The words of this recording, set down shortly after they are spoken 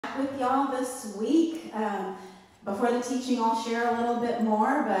back with y'all this week. Before the teaching, I'll share a little bit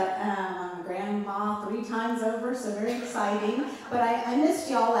more, but I'm a grandma 3 times over, so very exciting. But I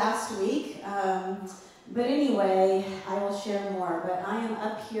missed y'all last week. But anyway, I will share more. But I am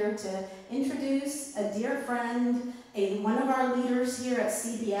up here to introduce a dear friend, one of our leaders here at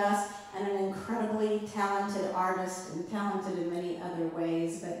CBS, and an incredibly talented artist, and talented in many other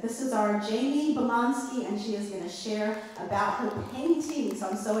ways. But this is our Jamie Bomonsky, and she is going to share about her painting. So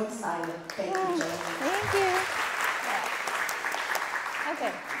I'm so excited. Thank you, Jamie. Thank you.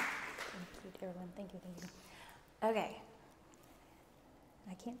 Okay. Thank you, everyone. Thank you. Okay.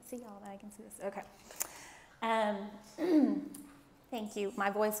 I can't see all that. I can see this. Okay. Thank you. My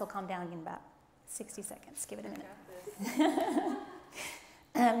voice will calm down in about 60 seconds. Give it a minute.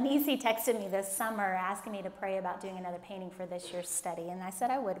 Nisi texted me this summer asking me to pray about doing another painting for this year's study, and I said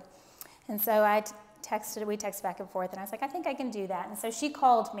I would. And so we texted back and forth, and I was like, I think I can do that. And so she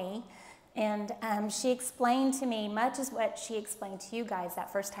called me, and she explained to me much as what she explained to you guys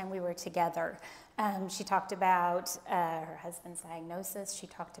that first time we were together. She talked about her husband's diagnosis. She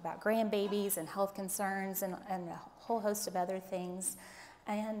talked about grandbabies and health concerns and a whole host of other things.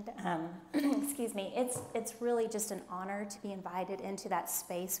 And excuse me, it's really just an honor to be invited into that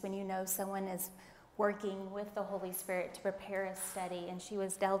space when you know someone is working with the Holy Spirit to prepare a study. And she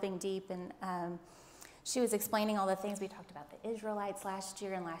was delving deep, and she was explaining all the things we talked about the Israelites last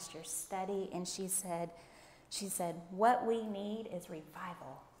year and last year's study. And she said, what we need is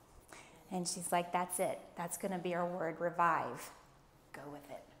revival. And she's like, that's it. That's going to be our word, revive. Go with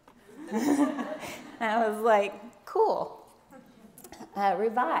it. I was like, cool.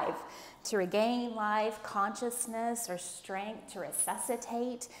 Revive, to regain life, consciousness, or strength, to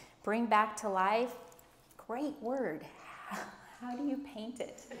resuscitate, bring back to life. Great word. How do you paint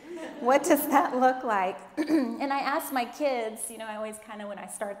it? What does that look like? And I asked my kids, I always kind of, when I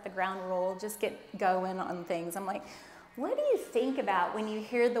start the ground rule, just get going on things. I'm like, what do you think about when you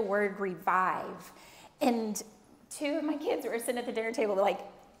hear the word revive? And 2 of my kids who were sitting at the dinner table, like,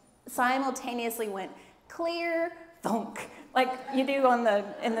 simultaneously went, clear, thunk, like you do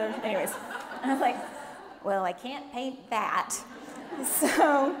anyways. And I was like, well, I can't paint that.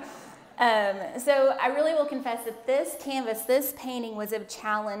 So I really will confess that this canvas, this painting was a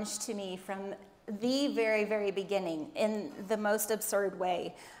challenge to me from the very, very beginning in the most absurd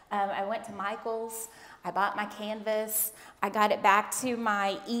way. I went to Michael's, I bought my canvas, I got it back to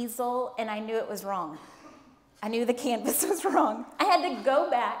my easel, and I knew it was wrong. I knew the canvas was wrong. I had to go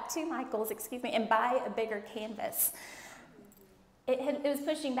back to Michael's, and buy a bigger canvas. It was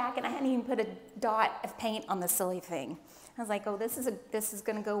pushing back, and I hadn't even put a dot of paint on the silly thing. I was like, oh, this is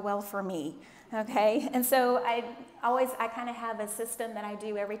going to go well for me, okay? And so I kind of have a system that I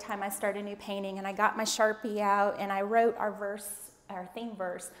do every time I start a new painting, and I got my Sharpie out, and I wrote our theme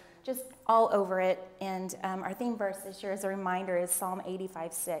verse, just all over it. And our theme verse this year, as a reminder, is Psalm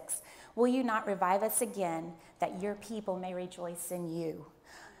 85:6. Will you not revive us again, that your people may rejoice in you?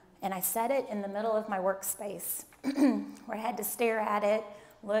 And I said it in the middle of my workspace, where I had to stare at it,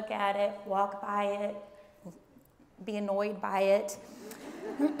 look at it, walk by it, be annoyed by it.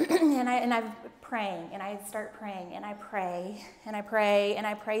 and I'm praying, and I start praying, and I pray, and I pray, and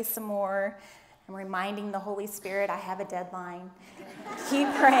I pray some more. I'm reminding the Holy Spirit I have a deadline. Keep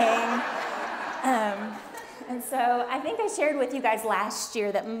praying. And so I think I shared with you guys last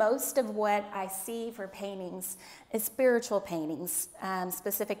year that most of what I see for paintings is spiritual paintings,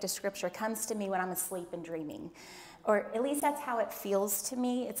 specific to Scripture, comes to me when I'm asleep and dreaming. Or at least that's how it feels to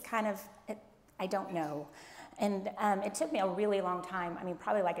me. It's kind of, I don't know. And it took me a really long time,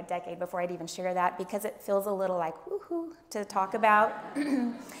 probably like a decade before I'd even share that, because it feels a little like woohoo to talk about.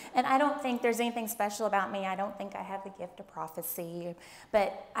 And I don't think there's anything special about me. I don't think I have the gift of prophecy.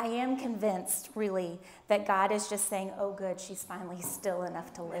 But I am convinced, really, that God is just saying, oh, good, she's finally still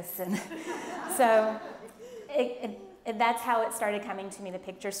enough to listen. So that's how it started coming to me. The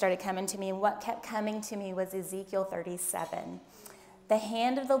picture started coming to me. And what kept coming to me was Ezekiel 37. The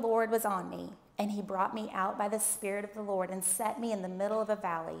hand of the Lord was on me, and he brought me out by the Spirit of the Lord and set me in the middle of a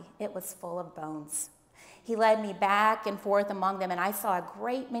valley. It was full of bones. He led me back and forth among them, and I saw a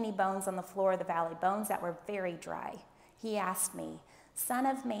great many bones on the floor of the valley, bones that were very dry. He asked me, Son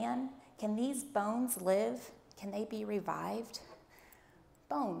of man, can these bones live? Can they be revived?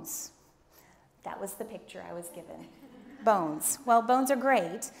 Bones. That was the picture I was given. Bones. Well, bones are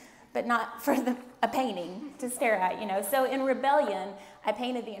great, but not for a painting to stare at, So in rebellion, I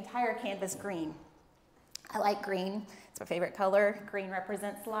painted the entire canvas green. I like green. It's my favorite color. Green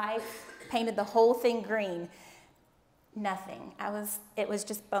represents life. Painted the whole thing green. Nothing. It was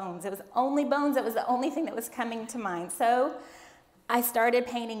just bones. It was only bones. It was the only thing that was coming to mind. So I started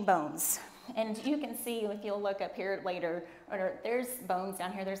painting bones. And you can see, if you'll look up here later, there's bones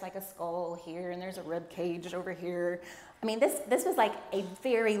down here. There's like a skull here, and there's a rib cage over here. I mean, this was like a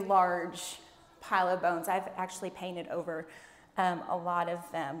very large pile of bones. I've actually painted over a lot of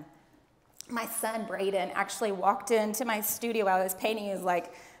them. My son, Braden, actually walked into my studio while I was painting. He was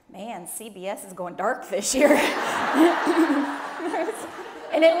like, man, CBS is going dark this year.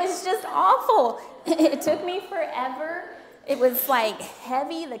 And it was just awful. It took me forever. It was like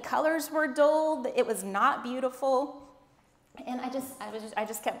heavy. The colors were dulled. It was not beautiful. And I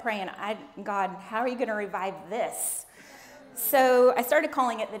just kept praying, God, how are you going to revive this? So I started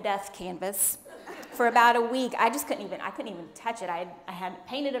calling it the death canvas. For about a week, I couldn't even touch it. I had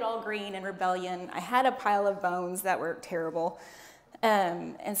painted it all green in rebellion. I had a pile of bones that were terrible.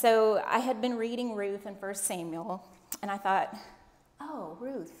 And so I had been reading Ruth and 1 Samuel, and I thought, oh,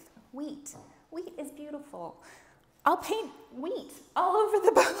 Ruth, wheat. Wheat is beautiful. I'll paint wheat all over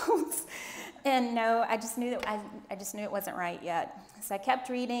the bones. And no, I just knew it wasn't right yet. So I kept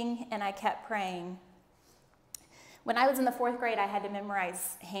reading and I kept praying. When I was in the 4th grade, I had to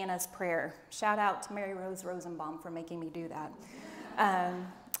memorize Hannah's prayer. Shout out to Mary Rose Rosenbaum for making me do that.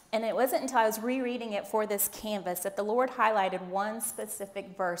 And it wasn't until I was rereading it for this canvas that the Lord highlighted one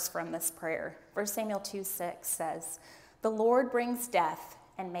specific verse from this prayer. 1 Samuel 2:6 says, "The Lord brings death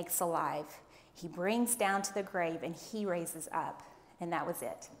and makes alive. He brings down to the grave and he raises up." And that was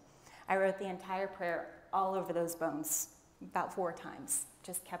it. I wrote the entire prayer all over those bones about 4 times.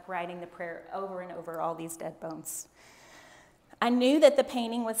 Just kept writing the prayer over and over all these dead bones. I knew that the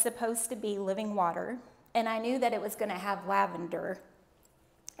painting was supposed to be living water, and I knew that it was going to have lavender.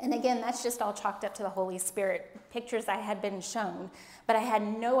 And again, that's just all chalked up to the Holy Spirit, pictures I had been shown, but I had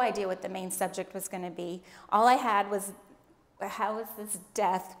no idea what the main subject was going to be. All I had was, how is this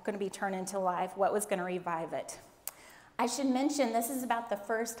death going to be turned into life? What was going to revive it? I should mention, this is about the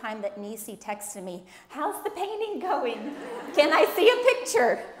first time that Nisi texted me, "How's the painting going? Can I see a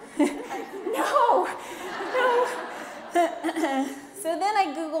picture?" No. So then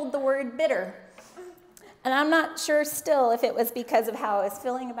I Googled the word bitter. And I'm not sure still if it was because of how I was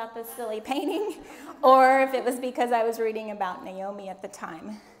feeling about this silly painting or if it was because I was reading about Naomi at the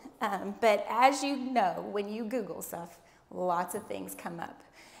time. But as you know, when you Google stuff, lots of things come up.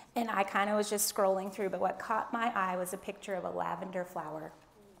 And I kind of was just scrolling through, but what caught my eye was a picture of a lavender flower.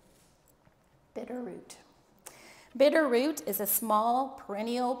 Bitter root. Bitter root is a small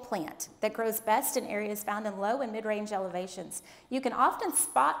perennial plant that grows best in areas found in low and mid-range elevations. You can often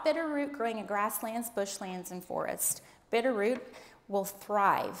spot bitter root growing in grasslands, bushlands, and forests. Bitter root will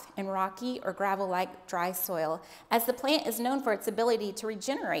thrive in rocky or gravel-like dry soil, as the plant is known for its ability to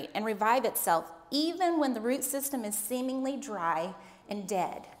regenerate and revive itself even when the root system is seemingly dry and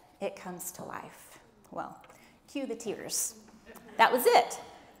dead. It comes to life. Well, cue the tears. That was it.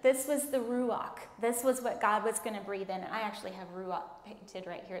 This was the Ruach. This was what God was going to breathe in. And I actually have Ruach painted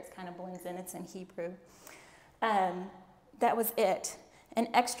right here. It kind of blends in. It's in Hebrew. That was it. An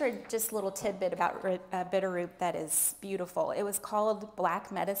extra just little tidbit about bitter root that is beautiful. It was called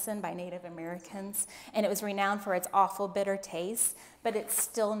black medicine by Native Americans, and it was renowned for its awful bitter taste, but it's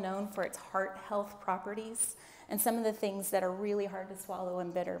still known for its heart health properties. And some of the things that are really hard to swallow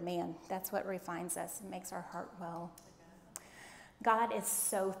and bitter, man, that's what refines us and makes our heart well. God is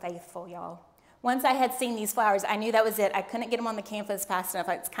so faithful, y'all. Once I had seen these flowers, I knew that was it. I couldn't get them on the canvas fast enough.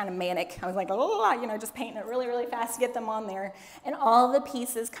 It's kind of manic. I was like, just painting it really, really fast to get them on there. And all the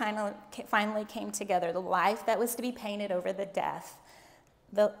pieces kind of finally came together. The life that was to be painted over the death.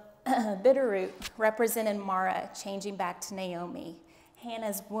 The bitter root represented Mara changing back to Naomi.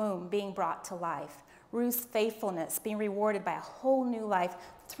 Hannah's womb being brought to life. Ruth's faithfulness being rewarded by a whole new life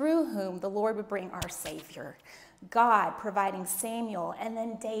through whom the Lord would bring our Savior. God providing Samuel and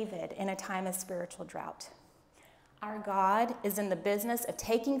then David in a time of spiritual drought. Our God is in the business of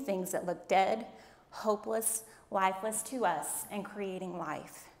taking things that look dead, hopeless, lifeless to us and creating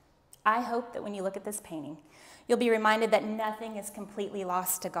life. I hope that when you look at this painting, you'll be reminded that nothing is completely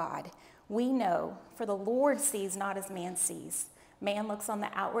lost to God. We know, for the Lord sees not as man sees. Man looks on the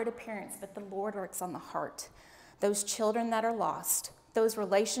outward appearance, but the Lord works on the heart. Those children that are lost, those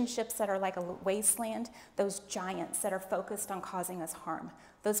relationships that are like a wasteland, those giants that are focused on causing us harm,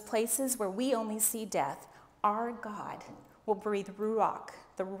 those places where we only see death, our God will breathe Ruach,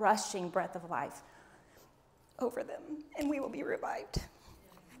 the rushing breath of life, over them, and we will be revived.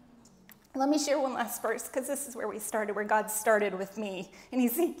 Let me share one last verse, because this is where we started, where God started with me in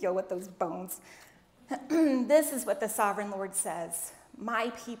Ezekiel with those bones. This is what the sovereign Lord says.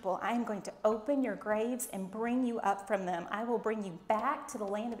 My people, I am going to open your graves and bring you up from them. I will bring you back to the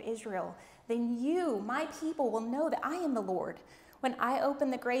land of Israel. Then you, my people, will know that I am the Lord. When I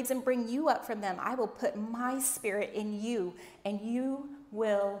open the graves and bring you up from them, I will put my spirit in you, and you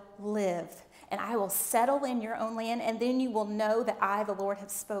will live. And I will settle in your own land, and then you will know that I, the Lord,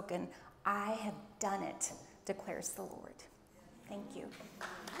 have spoken. I have done it, declares the Lord. Thank you.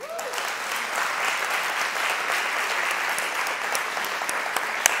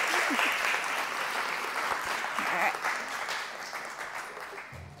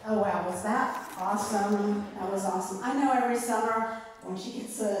 Oh wow, was that awesome? That was awesome. I know every summer when she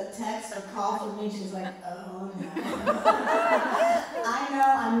gets a text or call from me, she's like, oh no. I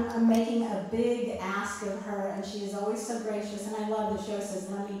know I'm making a big ask of her, and she is always so gracious, and I love that she always says,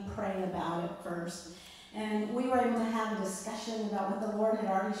 let me pray about it first. And we were able to have a discussion about what the Lord had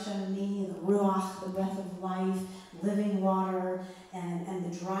already shown me, the Ruach, the breath of life, living water, and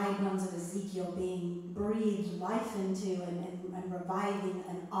the dry bones of Ezekiel being breathed life into and reviving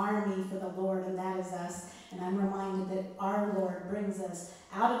an army for the Lord, and that is us. And I'm reminded that our Lord brings us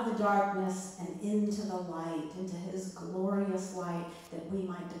out of the darkness and into the light, into his glorious light, that we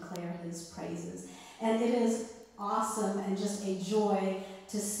might declare his praises. And it is awesome and just a joy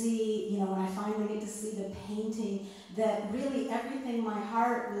to see, when I finally get to see the painting, that really everything my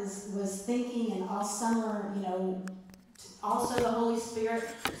heart was thinking, and all summer, also the Holy Spirit.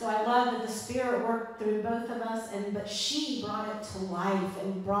 So I love that the Spirit worked through both of us, but she brought it to life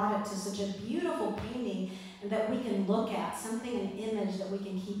and brought it to such a beautiful painting that we can look at, something, an image that we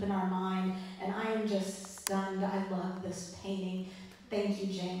can keep in our mind. And I am just stunned. I love this painting. Thank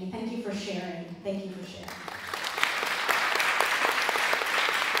you, Jamie. Thank you for sharing. Thank you for sharing.